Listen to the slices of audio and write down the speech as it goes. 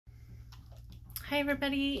Hi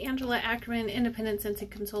everybody, Angela Ackerman, independent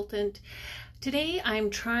Scentsy consultant. Today I'm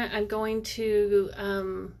going to,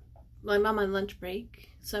 well, I'm on my lunch break,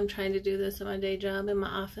 so I'm trying to do this at my day job in my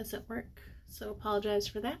office at work, so apologize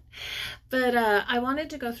for that. But I wanted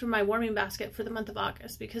to go through my warming basket for the month of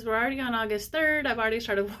August because we're already on August 3rd. I've already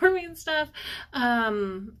started warming stuff,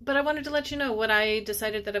 but I wanted to let you know what I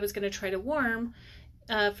decided that I was going to try to warm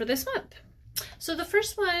for this month. So the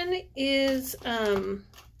first one is,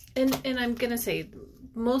 and I'm going to say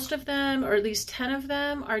most of them, or at least 10 of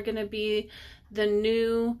them, are going to be the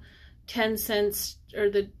new 10 cents, or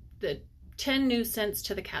the 10 new scents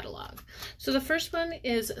to the catalog. So the first one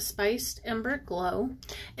is Spiced Ember Glow,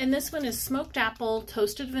 and this one is smoked apple,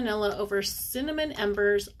 toasted vanilla over cinnamon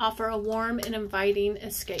embers, offer a warm and inviting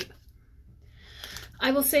escape.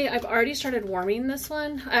 I will say I've already started warming this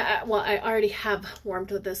one. Well, I already have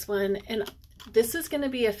warmed with this one, and this is going to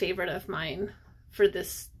be a favorite of mine for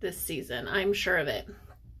this season. I'm sure of it.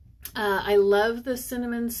 I love the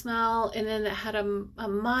cinnamon smell, and then it had a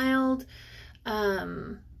mild,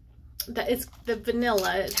 it's the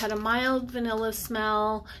vanilla. It had a mild vanilla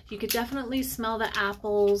smell. You could definitely smell the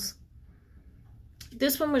apples.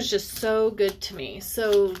 This one was just so good to me.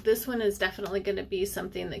 So this one is definitely going to be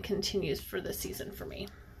something that continues for the season for me.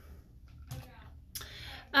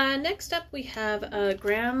 Next up we have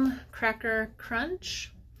Graham Cracker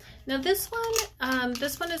Crunch. Now this one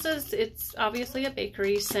is it's obviously a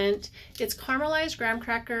bakery scent. It's caramelized graham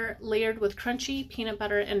cracker layered with crunchy peanut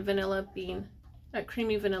butter and vanilla bean,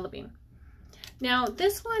 creamy vanilla bean. Now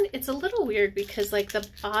this one, it's a little weird because like the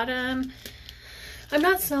bottom, I'm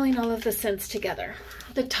not smelling all of the scents together.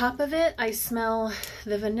 The top of it, I smell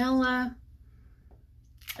the vanilla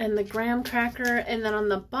and the graham cracker, and then on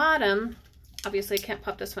the bottom, obviously I can't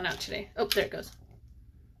pop this one out today. Oh, there it goes.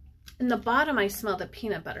 In the bottom, I smell the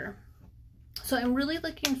peanut butter. So I'm really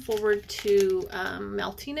looking forward to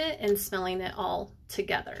melting it and smelling it all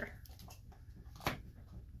together.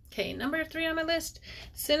 Okay, number 3 on my list,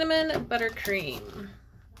 Cinnamon Buttercream.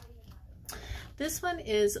 This one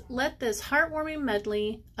is let this heartwarming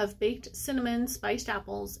medley of baked cinnamon, spiced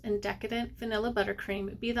apples, and decadent vanilla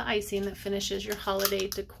buttercream be the icing that finishes your holiday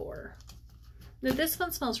decor. Now this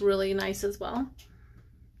one smells really nice as well.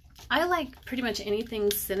 I like pretty much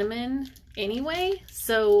anything cinnamon anyway,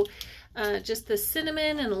 so just the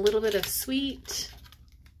cinnamon and a little bit of sweet.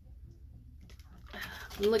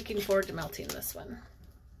 I'm looking forward to melting this one.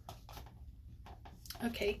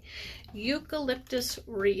 Okay, Eucalyptus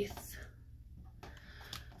Wreath.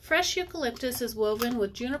 Fresh eucalyptus is woven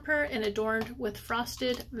with juniper and adorned with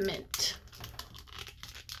frosted mint.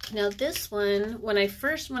 Now this one, when I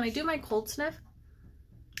do my cold sniff,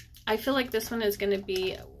 I feel like this one is going to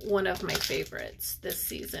be one of my favorites this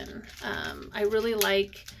season. I really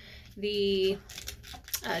like the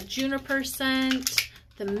juniper scent,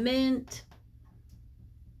 the mint.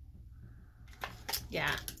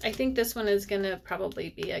 Yeah, I think this one is going to probably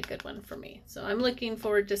be a good one for me. So I'm looking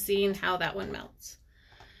forward to seeing how that one melts.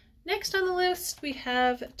 Next on the list, we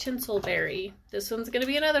have Tinsel Berry. This one's going to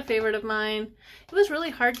be another favorite of mine. It was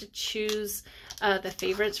really hard to choose the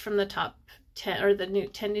favorites from the top 10 or the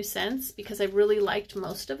 10 new scents because I really liked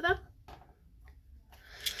most of them.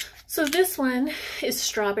 So this one is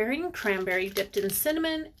strawberry and cranberry dipped in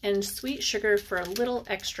cinnamon and sweet sugar for a little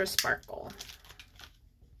extra sparkle.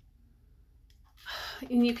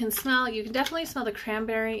 And you can definitely smell the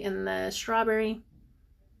cranberry and the strawberry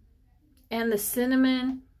and the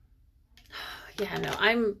cinnamon. Yeah,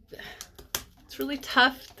 no, it's really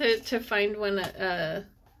tough to find one,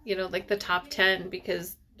 you know, like the top 10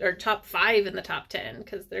 because, or top 5 in the top 10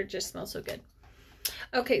 because they just smell so good.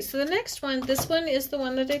 Okay, so the next one, this one is the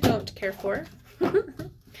one that I don't care for.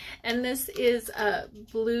 And this is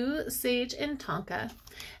Blue Sage and Tonka. And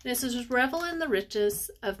this is revel in the richness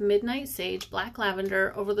of midnight sage, black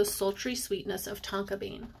lavender over the sultry sweetness of Tonka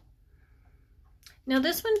bean. Now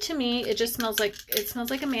this one to me, it smells like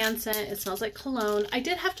a man scent. It smells like cologne. I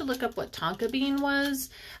did have to look up what Tonka bean was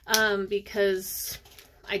because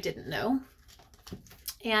I didn't know.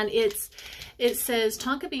 And it says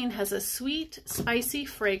Tonka bean has a sweet, spicy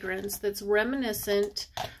fragrance that's reminiscent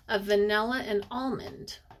of vanilla and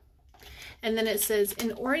almond. And then it says,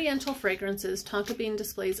 in oriental fragrances, Tonka bean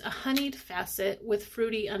displays a honeyed facet with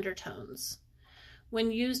fruity undertones.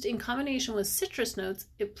 When used in combination with citrus notes,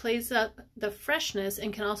 it plays up the freshness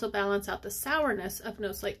and can also balance out the sourness of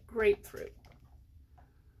notes like grapefruit.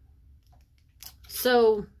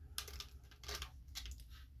 So,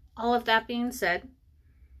 all of that being said,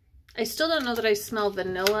 I still don't know that I smell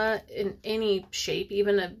vanilla in any shape,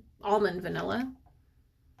 even an almond vanilla.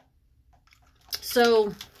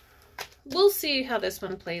 So we'll see how this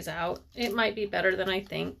one plays out. It might be better than I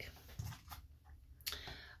think.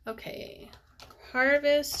 Okay,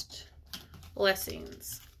 Harvest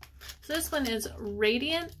Blessings. So this one is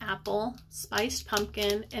Radiant Apple, Spiced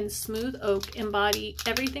Pumpkin, and Smooth Oak embody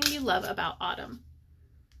everything you love about autumn.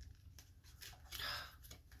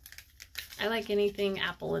 I like anything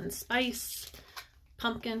apple and spice,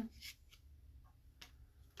 pumpkin.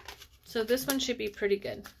 So this one should be pretty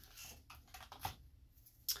good.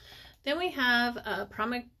 Then we have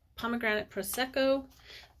Pomegranate Prosecco.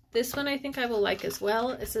 This one I think I will like as well.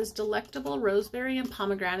 It says Delectable Roseberry and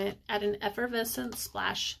Pomegranate, add an effervescent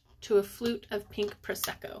splash to a flute of pink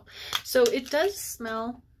Prosecco. So it does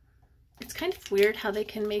smell, it's kind of weird how they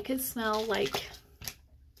can make it smell like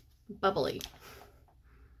bubbly.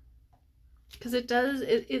 Because it does,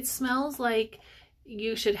 it smells like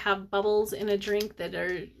you should have bubbles in a drink that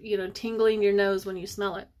are, you know, tingling your nose when you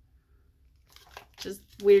smell it. Which is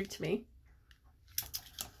weird to me.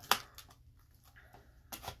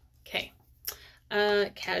 Okay.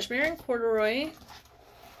 Cashmere Corduroy.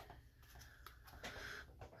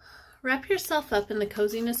 Wrap yourself up in the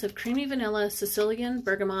coziness of creamy vanilla, Sicilian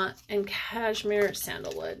bergamot, and cashmere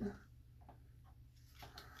sandalwood.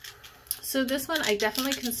 So this one, I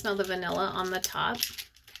definitely can smell the vanilla on the top.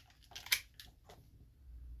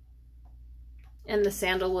 And the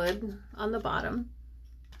sandalwood on the bottom.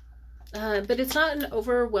 But it's not an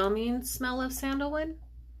overwhelming smell of sandalwood.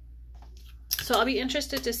 So I'll be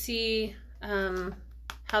interested to see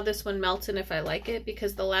how this one melts and if I like it,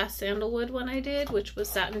 because the last sandalwood one I did, which was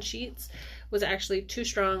Satin Sheets, was actually too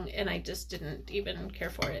strong and I just didn't even care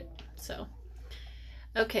for it. So,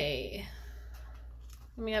 okay.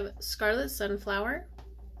 Then we have Scarlet Sunflower,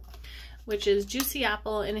 which is juicy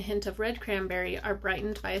apple and a hint of red cranberry are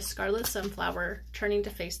brightened by a scarlet sunflower turning to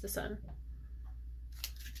face the sun.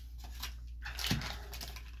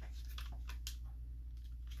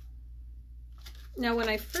 Now when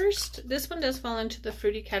I first, this one does fall into the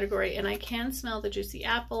fruity category and I can smell the juicy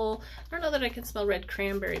apple. I don't know that I can smell red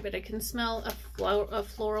cranberry, but I can smell a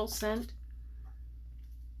floral scent.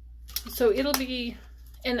 So it'll be,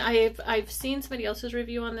 and I've seen somebody else's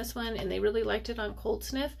review on this one and they really liked it on cold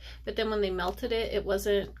sniff, but then when they melted it, it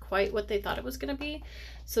wasn't quite what they thought it was going to be.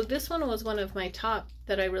 So this one was one of my top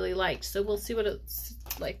that I really liked. So we'll see what it's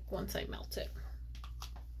like once I melt it.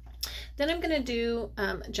 Then I'm going to do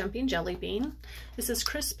Jumpin Jelly Bean. This is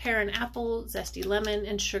crisp pear and apple, zesty lemon,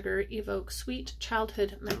 and sugar evoke sweet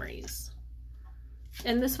childhood memories.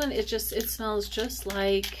 And this one, it smells just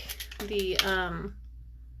like the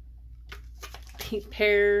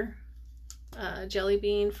pear jelly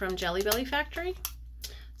bean from Jelly Belly Factory,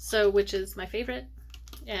 so which is my favorite,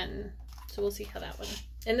 and so we'll see how that one.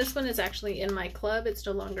 And this one is actually in my club. It's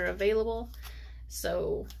no longer available.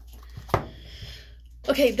 So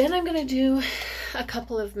okay, then I'm gonna do a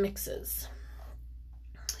couple of mixes.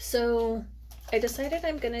 So I decided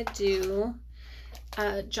I'm gonna do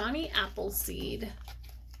Johnny Appleseed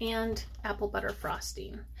and apple butter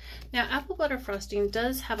frosting. Now apple butter frosting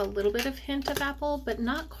does have a little bit of hint of apple, but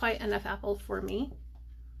not quite enough apple for me.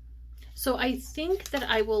 So I think that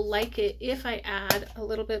I will like it if I add a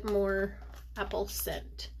little bit more apple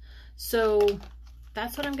scent. So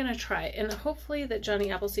that's what I'm gonna try, and hopefully that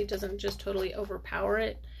Johnny Appleseed doesn't just totally overpower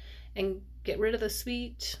it and get rid of the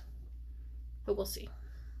sweet, but we'll see.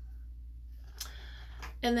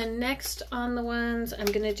 And then next on the ones I'm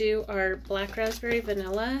gonna do are Black Raspberry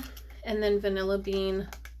Vanilla and then Vanilla Bean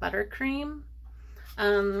Buttercream.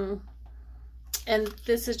 And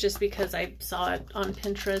this is just because I saw it on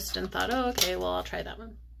Pinterest and thought, oh, okay, well, I'll try that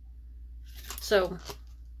one. So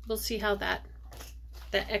we'll see how that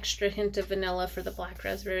extra hint of vanilla for the Black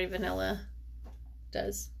Raspberry Vanilla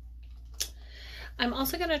does. I'm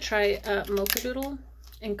also gonna try Mochadoodle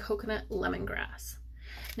and Coconut Lemongrass.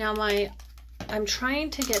 Now I'm trying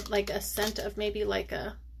to get like a scent of maybe like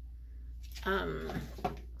a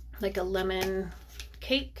lemon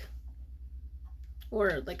cake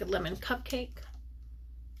or like a lemon cupcake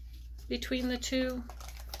between the two.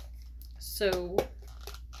 So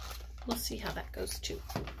we'll see how that goes too.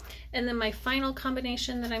 And then my final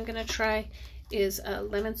combination that I'm gonna try is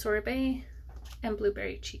lemon sorbet and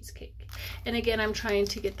blueberry cheesecake. And again, I'm trying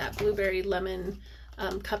to get that blueberry lemon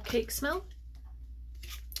cupcake smell.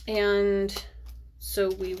 And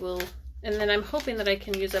so we will, and then I'm hoping that I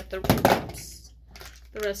can use up the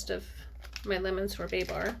rest of my lemon sorbet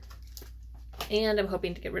bar. And I'm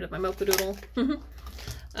hoping to get rid of my Mochadoodle.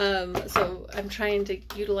 So I'm trying to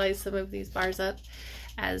utilize some of these bars up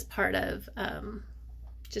as part of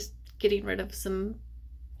just getting rid of some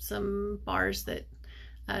bars that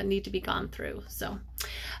need to be gone through. So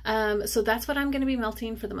So that's what I'm going to be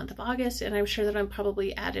melting for the month of August, and I'm sure that I'm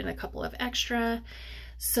probably add in a couple of extra.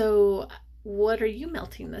 So what are you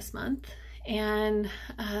melting this month? And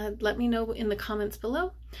let me know in the comments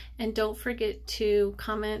below, and don't forget to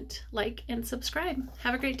comment, like, and subscribe.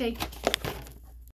 Have a great day.